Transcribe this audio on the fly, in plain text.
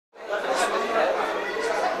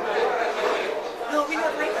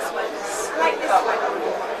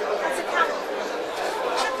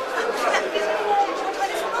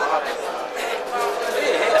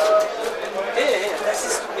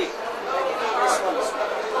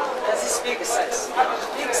size.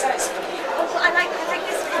 Big size for me. Oh, I like this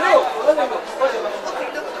one. No, hold on. Okay,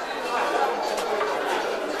 look.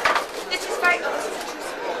 This is very good.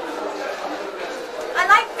 I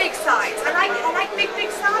like big size. I like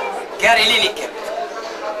big size. Gary Lineker.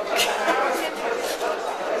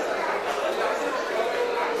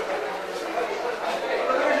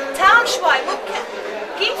 تعال شوي ممكن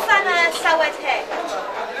كيف أنا سويت هيك؟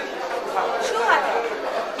 شو هذا؟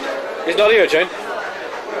 It's not here, Jane.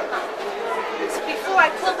 So before I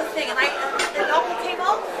pulled the thing and the novel came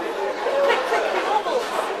off. Quick, the novel.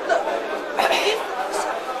 Look.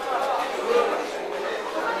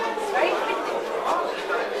 It's very pretty.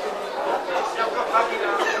 You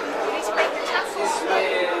need to make the tassels.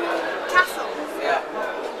 Tassels. Yeah.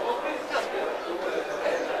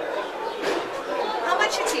 How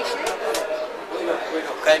much a t-shirt?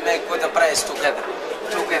 I make good price together.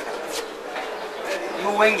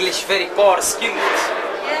 You English very poor skilled.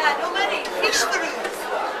 Yeah, no money. Fish for you.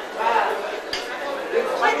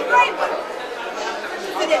 Why the grey one?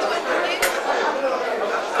 The other one, don't you?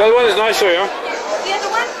 The other one is nicer, yeah? The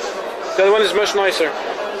other one? The other one is much nicer.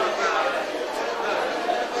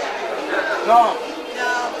 No.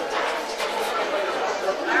 No.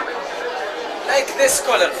 Like this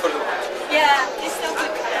colorful one. Yeah, it's no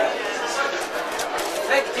good colour.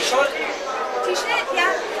 Like t-shirt. T-shirt,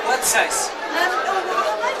 yeah. What size? How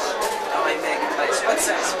much? No, I make price. What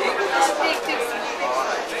size? Big? Big.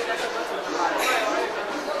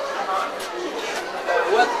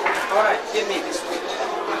 What? Alright, give me this one.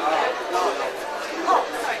 No. Oh,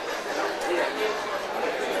 sorry.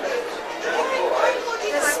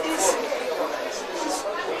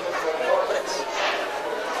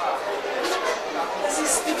 This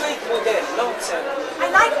is the big model, no sir. I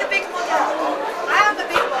like the big model. I have the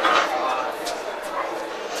big one.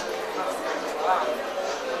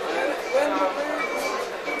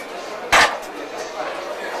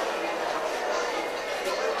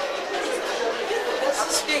 This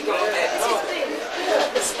is big model. No.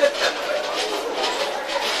 It's better.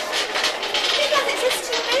 Because is this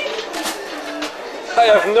too big? I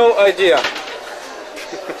have no idea. Is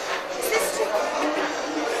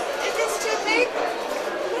this too big?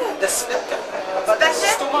 That's better. But this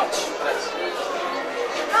is too much.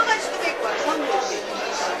 How much the big one?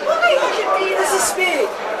 Why would it be This is big.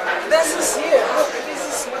 This is here. Look, this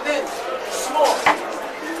is model. Small.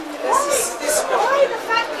 This one. Why the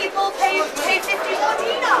fat people pay 50 more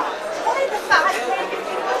dinar? Why the fat pay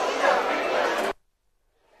 50 more dinar?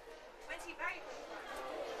 When's he very good?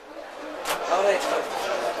 Alright.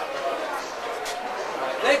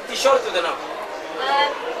 Like t-shirt to the now.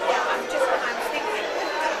 Yeah, I'm thinking.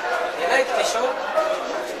 You like t-shirt?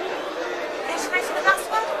 This nice for the last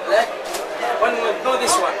one? Like? One, no,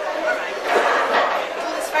 this one.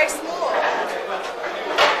 Oh, it's very small.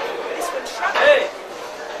 This one's shrunk. Hey!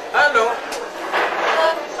 Hello!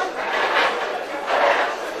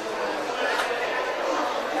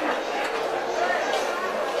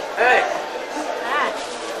 Hey!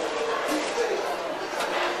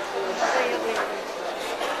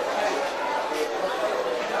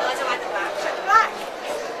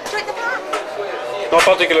 Not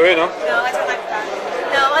particularly, no? No, I don't like that.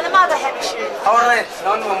 No, and the mother heavy shoe. Alright,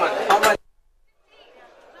 one moment. How much?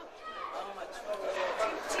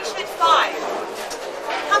 T-shirt 5.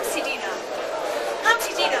 Hamsi dinar.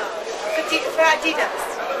 Hamsi dinar. For Adidas.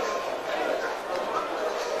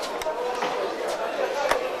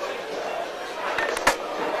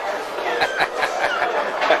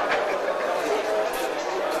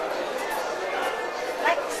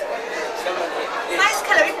 Nice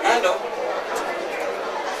colour, isn't it? Hello.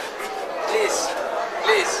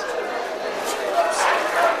 Please.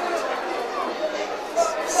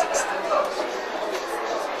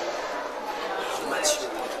 How much?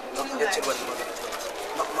 No, get your body more than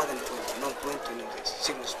 20. Not more than 20. No, 20 no this.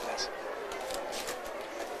 Serious price.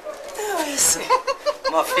 No, yes.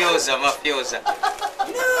 Mafiosa.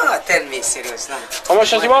 No, tell me serious. No. How much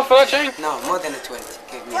does he want for that, Jane? No, more than 20.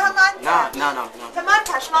 Give me. Yeah, man. No. The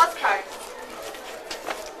montage last card.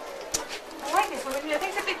 I like this one, but I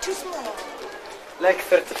think it's a bit too small. Like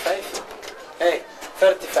 35. Hey,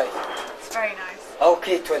 35. It's very nice.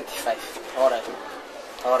 Okay, 25. Alright,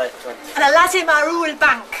 20. And a lazim arul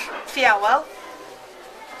bank. Fiawell.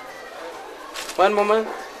 One moment.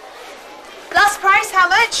 Last price, how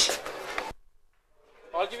much?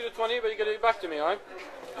 I'll give you the 20, but you get it back to me, alright?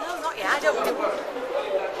 No, not yet. I don't want it.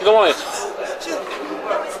 You don't want it? No,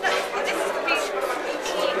 it's not. This is to be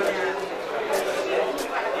 18.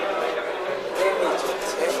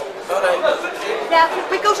 Alright. Yeah,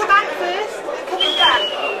 we go to bank first and coming back.